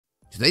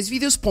Today's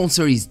video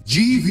sponsor is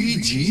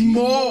GVG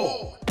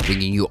Mall,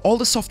 bringing you all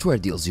the software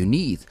deals you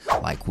need,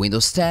 like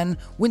Windows 10,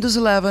 Windows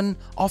 11,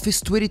 Office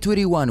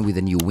 2021 with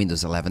a new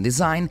Windows 11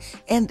 design,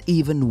 and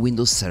even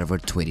Windows Server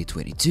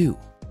 2022.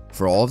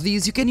 For all of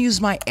these, you can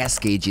use my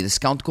SKG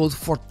discount code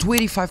for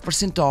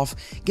 25% off,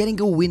 getting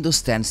a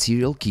Windows 10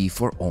 serial key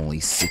for only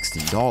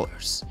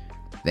 $16.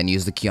 Then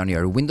use the key on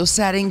your Windows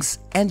settings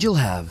and you'll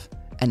have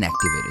an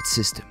activated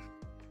system.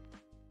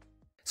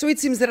 So it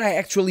seems that I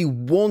actually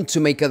want to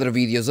make other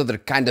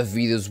kind of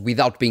videos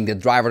without being the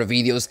driver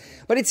videos,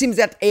 but it seems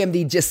that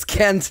AMD just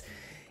can't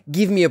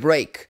give me a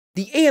break.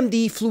 The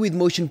AMD Fluid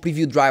Motion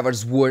preview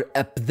drivers were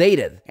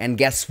updated, and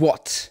guess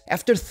what?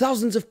 After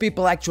thousands of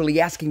people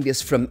actually asking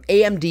this from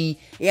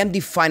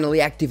AMD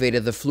finally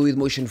activated the Fluid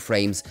Motion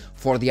frames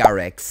for the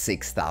RX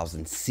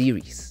 6000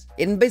 series.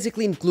 It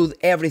basically includes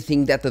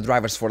everything that the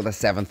drivers for the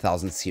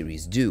 7000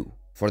 series do.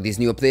 For these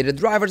new updated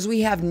drivers, we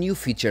have new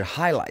feature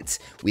highlights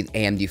with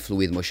AMD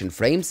Fluid Motion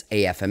frames,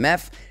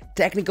 AFMF,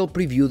 technical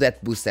preview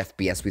that boosts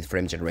FPS with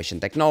frame generation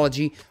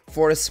technology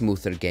for a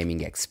smoother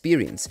gaming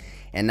experience.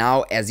 And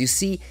now, as you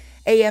see,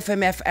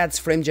 AFMF adds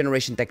frame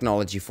generation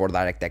technology for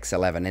DirectX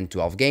 11 and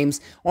 12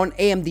 games on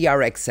AMD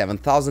RX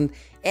 7000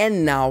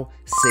 and now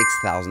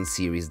 6000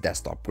 series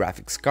desktop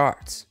graphics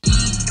cards.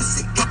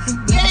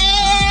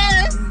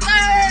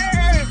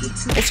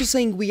 Also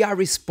saying we are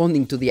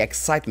responding to the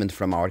excitement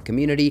from our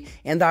community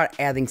and are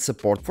adding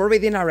support for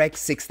Radeon RX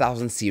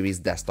 6000 series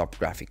desktop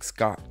graphics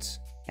cards.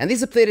 And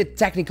these updated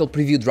technical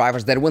preview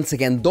drivers that, once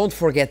again, don't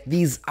forget,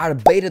 these are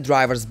beta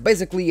drivers.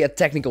 Basically, a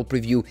technical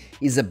preview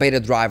is a beta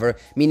driver,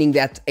 meaning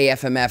that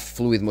AFMF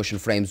Fluid Motion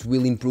frames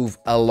will improve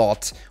a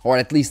lot, or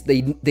at least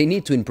they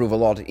need to improve a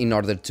lot in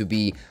order to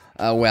be,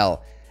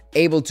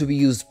 able to be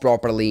used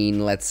properly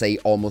in, let's say,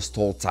 almost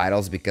all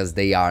titles, because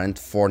they aren't,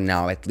 for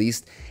now at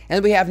least.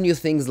 And we have new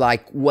things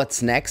like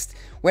What's Next,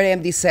 where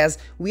AMD says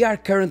we are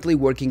currently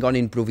working on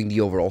improving the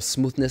overall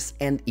smoothness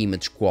and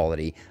image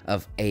quality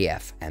of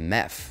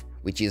AFMF,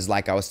 which is,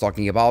 like I was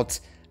talking about,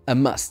 a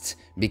must,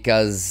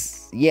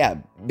 because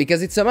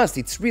it's a must,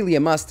 it's really a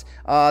must.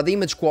 The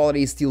image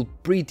quality is still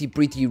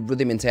pretty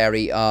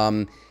rudimentary,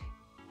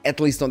 at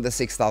least on the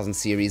 6000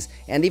 series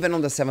and even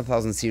on the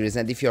 7000 series,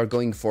 and if you are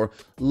going for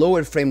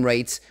lower frame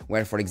rates,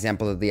 where for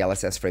example the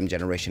DLSS frame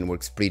generation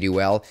works pretty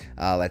well,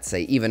 let's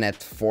say even at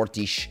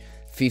 40ish,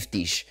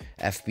 50ish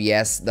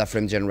FPS, the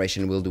frame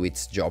generation will do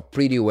its job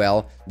pretty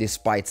well,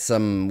 despite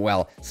some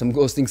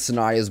ghosting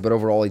scenarios, but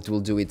overall it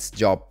will do its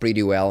job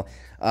pretty well,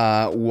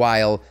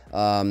 while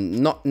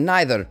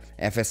neither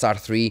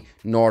FSR3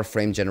 nor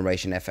frame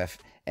generation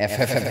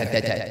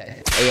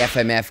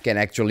AFMF can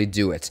actually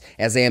do it.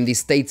 As AMD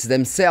states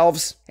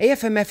themselves,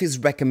 AFMF is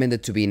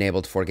recommended to be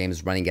enabled for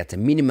games running at a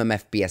minimum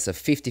FPS of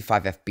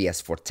 55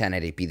 FPS for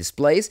 1080p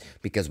displays,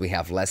 because we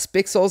have less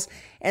pixels,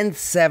 and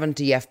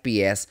 70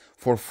 FPS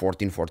for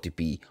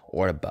 1440p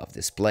or above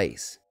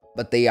displays.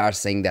 But they are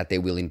saying that they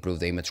will improve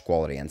the image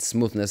quality and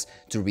smoothness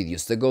to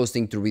reduce the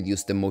ghosting, to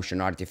reduce the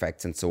motion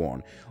artifacts and so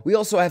on. We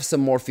also have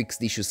some more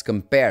fixed issues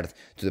compared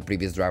to the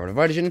previous driver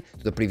version,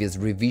 to the previous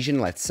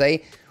revision, let's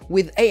say.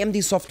 With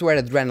AMD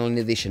Software Adrenalin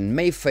Edition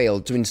may fail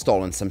to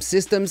install on some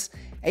systems,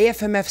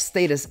 AFMF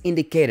status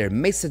indicator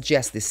may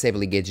suggest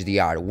disabling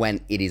HDR when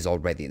it is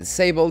already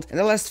disabled, and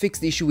the last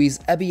fixed issue is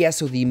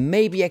ABSOD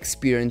may be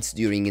experienced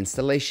during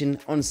installation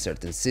on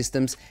certain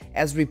systems,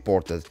 as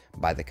reported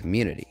by the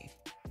community.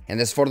 And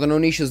as for the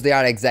known issues, they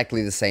are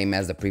exactly the same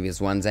as the previous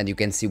ones, and you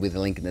can see with the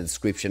link in the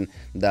description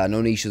the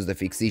known issues, the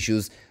fixed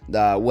issues,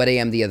 what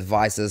AMD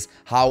advises,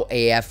 how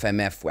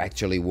AFMF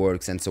actually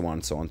works, and so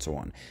on, so on, so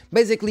on.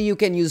 Basically, you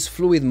can use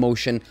Fluid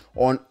Motion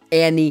on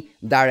any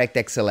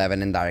DirectX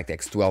 11 and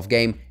DirectX 12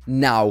 game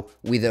now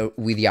with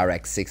the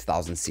RX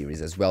 6000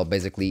 series as well,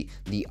 basically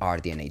the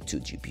RDNA 2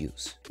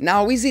 GPUs.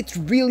 Now, is it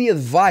really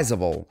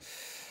advisable?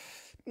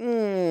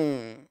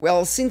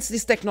 Well, since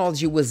this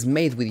technology was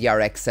made with the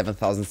RX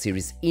 7000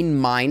 series in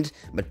mind,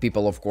 but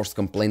people of course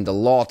complained a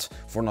lot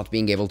for not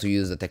being able to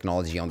use the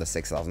technology on the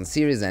 6000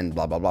 series and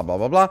blah blah blah blah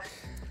blah blah.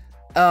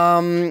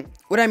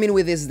 What I mean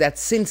with this is that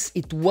since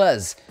it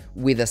was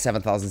with the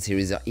 7000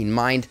 series in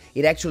mind,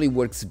 it actually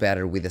works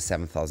better with the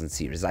 7000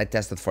 series. I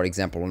tested, for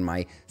example, on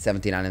my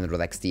 7900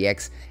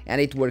 XTX,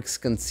 and it works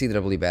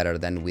considerably better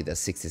than with the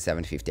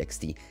 6750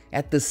 XT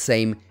at the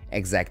same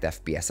exact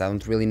FPS. I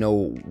don't really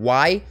know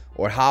why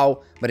or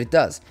how, but it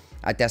does.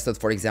 I tested,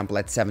 for example,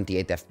 at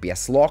 78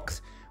 FPS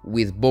locked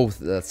with both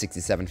the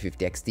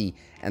 6750 XT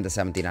and the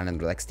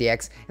 7900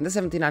 XTX, and the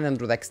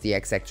 7900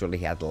 XTX actually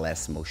had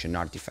less motion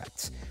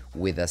artifacts.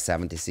 With a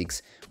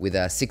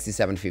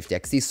 6750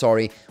 XT,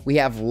 sorry, we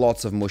have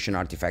lots of motion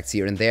artifacts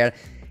here and there.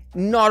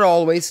 Not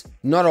always,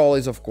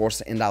 of course,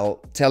 and I'll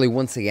tell you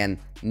once again,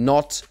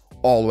 not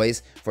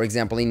always. For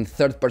example, in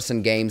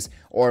third-person games,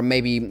 or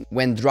maybe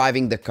when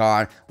driving the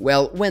car.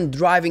 Well, when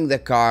driving the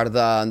car,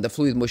 the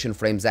Fluid Motion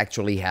frames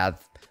actually had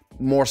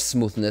more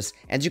smoothness,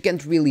 and you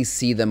can't really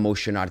see the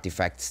motion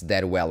artifacts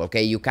that well,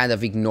 okay? You kind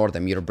of ignore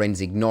them, your brain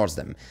ignores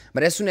them.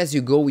 But as soon as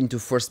you go into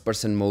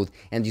first-person mode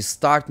and you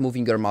start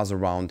moving your mouse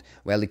around,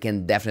 well, you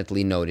can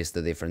definitely notice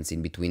the difference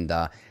in between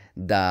the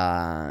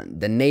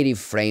native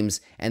frames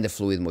and the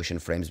fluid motion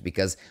frames,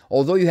 because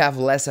although you have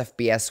less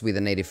FPS with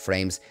the native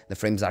frames, the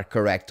frames are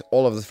correct,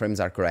 all of the frames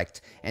are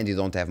correct, and you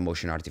don't have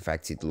motion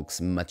artifacts, it looks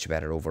much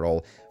better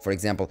overall. For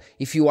example,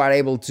 if you are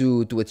able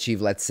to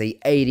achieve, let's say,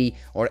 80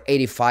 or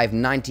 85,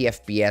 90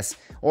 FPS,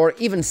 or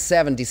even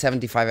 70,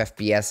 75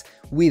 FPS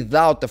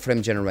without the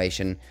frame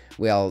generation,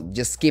 well,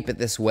 just keep it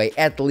this way,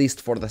 at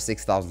least for the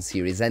 6000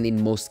 series and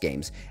in most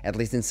games. At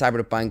least in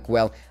Cyberpunk,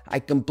 well, I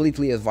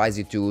completely advise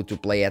you to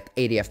play at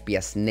 80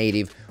 FPS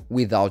native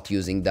without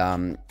using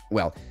the,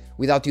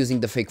 without using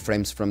the fake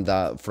frames from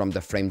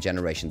the frame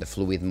generation, the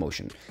fluid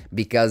motion,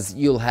 because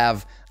you'll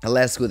have a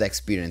less good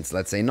experience,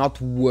 let's say, not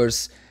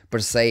worse per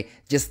se,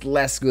 just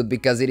less good,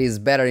 because it is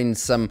better in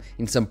some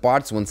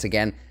parts, once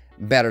again,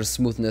 better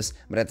smoothness,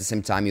 but at the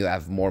same time you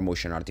have more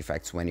motion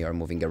artifacts when you are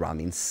moving around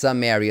in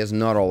some areas,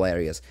 not all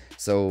areas.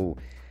 So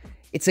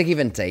it's a give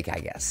and take, I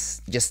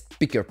guess. Just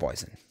pick your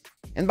poison.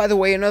 And by the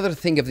way, another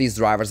thing of these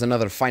drivers,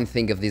 another fine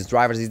thing of these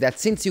drivers is that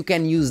since you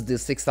can use the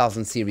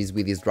 6000 series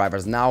with these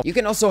drivers now, you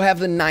can also have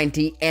the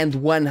 90 and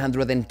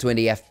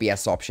 120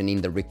 FPS option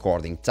in the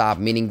recording tab,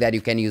 meaning that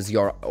you can use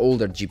your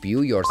older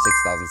GPU, your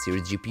 6000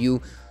 series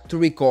GPU, to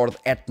record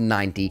at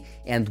 90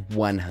 and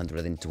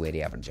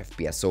 120 average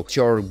FPS. So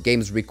your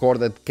games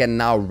recorded can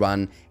now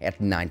run at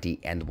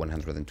 90 and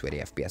 120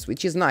 FPS,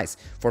 which is nice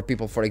for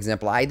people. For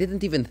example, I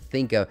didn't even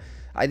think of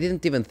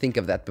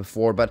that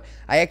before, but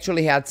I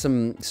actually had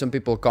some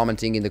people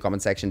commenting in the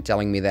comment section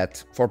telling me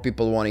that for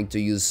people wanting to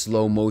use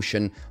slow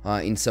motion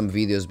in some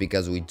videos,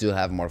 because we do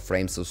have more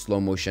frames, so slow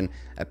motion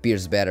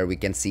appears better, we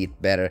can see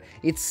it better.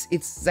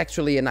 It's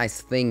actually a nice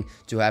thing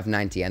to have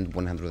 90 and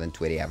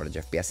 120 average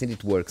FPS, and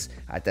it works.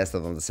 I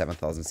tested on the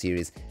 7000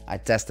 series, I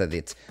tested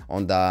it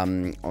on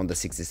the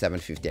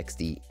 6750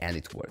 XT, and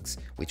it works,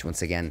 which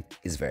once again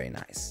is very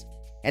nice.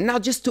 And now,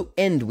 just to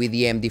end with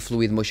the AMD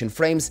fluid motion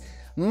frames,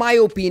 my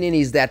opinion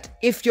is that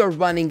if you're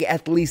running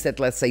at least at,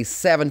 let's say,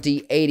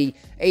 70,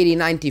 80,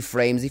 90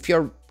 frames, if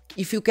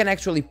you can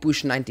actually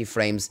push 90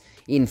 frames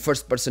in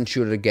first-person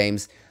shooter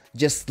games,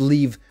 just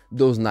leave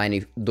those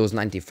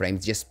 90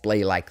 frames, just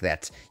play like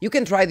that. You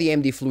can try the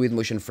AMD fluid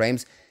motion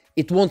frames,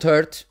 it won't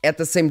hurt. At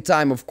the same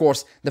time, of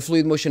course, the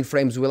fluid motion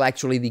frames will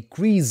actually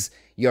decrease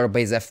your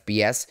base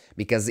FPS,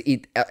 because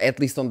it, at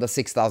least on the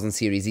 6000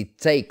 series, it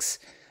takes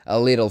a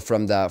little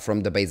from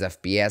the base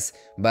FPS,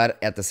 but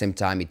at the same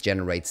time it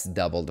generates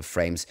double the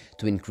frames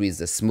to increase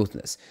the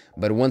smoothness.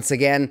 But once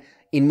again,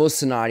 in most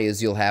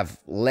scenarios you'll have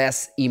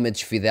less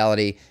image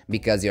fidelity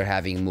because you're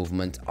having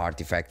movement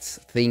artifacts,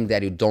 thing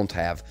that you don't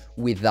have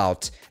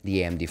without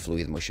the AMD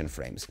fluid motion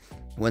frames.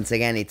 Once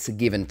again, it's a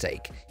give and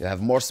take. You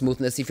have more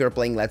smoothness if you're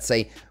playing, let's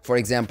say, for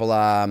example,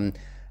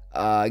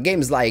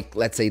 games like,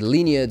 let's say,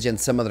 Lineage and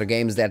some other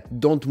games that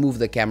don't move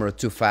the camera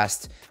too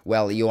fast.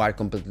 Well, you are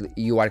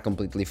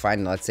completely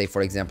fine. Let's say,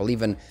 for example,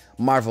 even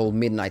Marvel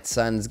Midnight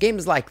Suns,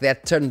 games like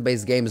that,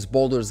 turn-based games,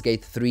 Baldur's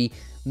Gate 3,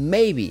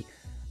 maybe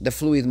the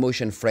fluid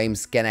motion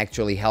frames can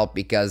actually help,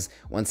 because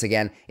once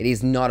again, it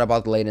is not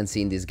about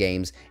latency in these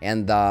games,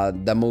 and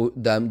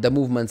the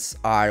movements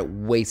are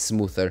way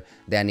smoother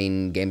than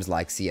in games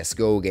like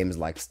CSGO, games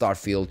like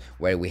Starfield,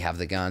 where we have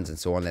the guns and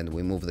so on, and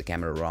we move the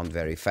camera around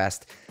very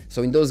fast.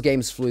 So in those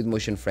games, fluid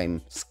motion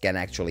frames can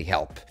actually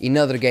help. In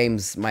other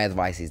games, my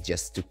advice is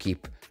just to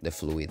keep the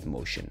fluid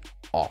motion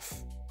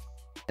off.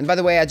 And by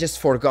the way, I just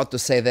forgot to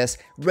say this,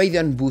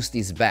 Radeon Boost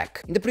is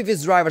back. In the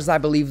previous drivers, I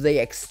believe they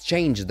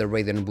exchanged the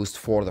Radeon Boost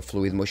for the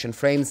fluid motion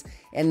frames,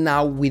 and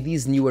now with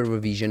this newer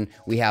revision,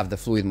 we have the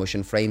fluid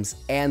motion frames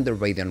and the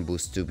Radeon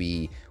Boost to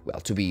be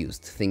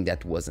used, thing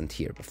that wasn't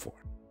here before.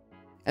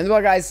 And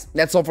well guys,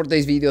 that's all for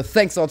today's video.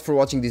 Thanks a lot for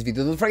watching this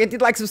video. Don't forget to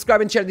like,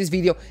 subscribe and share this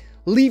video.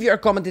 Leave your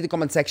comment in the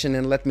comment section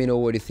and let me know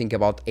what you think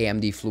about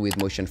AMD fluid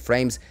motion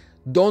frames.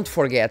 Don't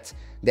forget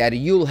that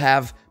you'll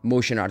have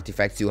motion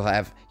artifacts, you'll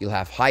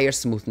have higher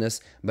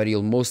smoothness, but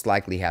you'll most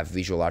likely have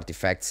visual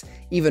artifacts,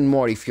 even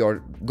more if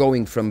you're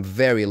going from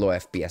very low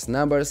FPS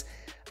numbers.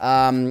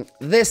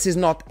 This is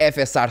not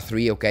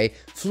FSR3, okay?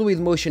 Fluid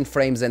motion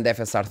frames and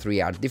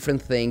FSR3 are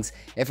different things.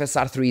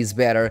 FSR3 is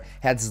better,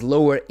 has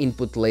lower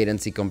input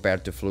latency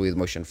compared to fluid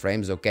motion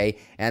frames, okay?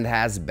 And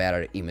has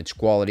better image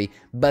quality,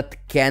 but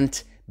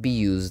can't be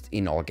used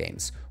in all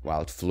games,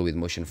 while fluid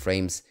motion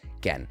frames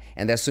can.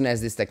 And as soon as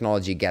this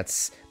technology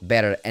gets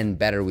better and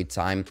better with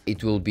time,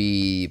 it will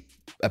be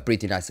a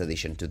pretty nice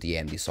addition to the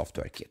AMD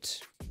software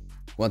kit.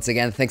 Once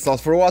again, thanks a lot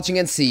for watching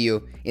and see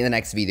you in the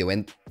next video.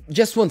 And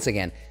just once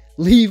again,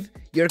 leave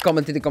your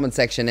comment in the comment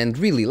section and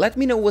really let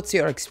me know what's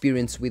your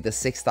experience with the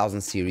 6000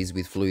 series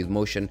with fluid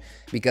motion,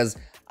 because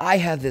I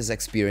had this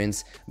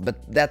experience,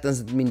 but that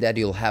doesn't mean that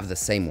you'll have the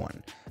same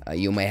one.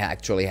 You may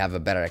actually have a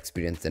better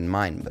experience than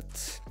mine,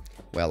 but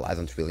well, I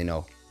don't really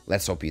know.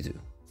 Let's hope you do.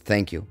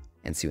 Thank you,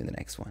 and see you in the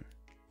next one.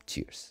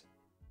 Cheers.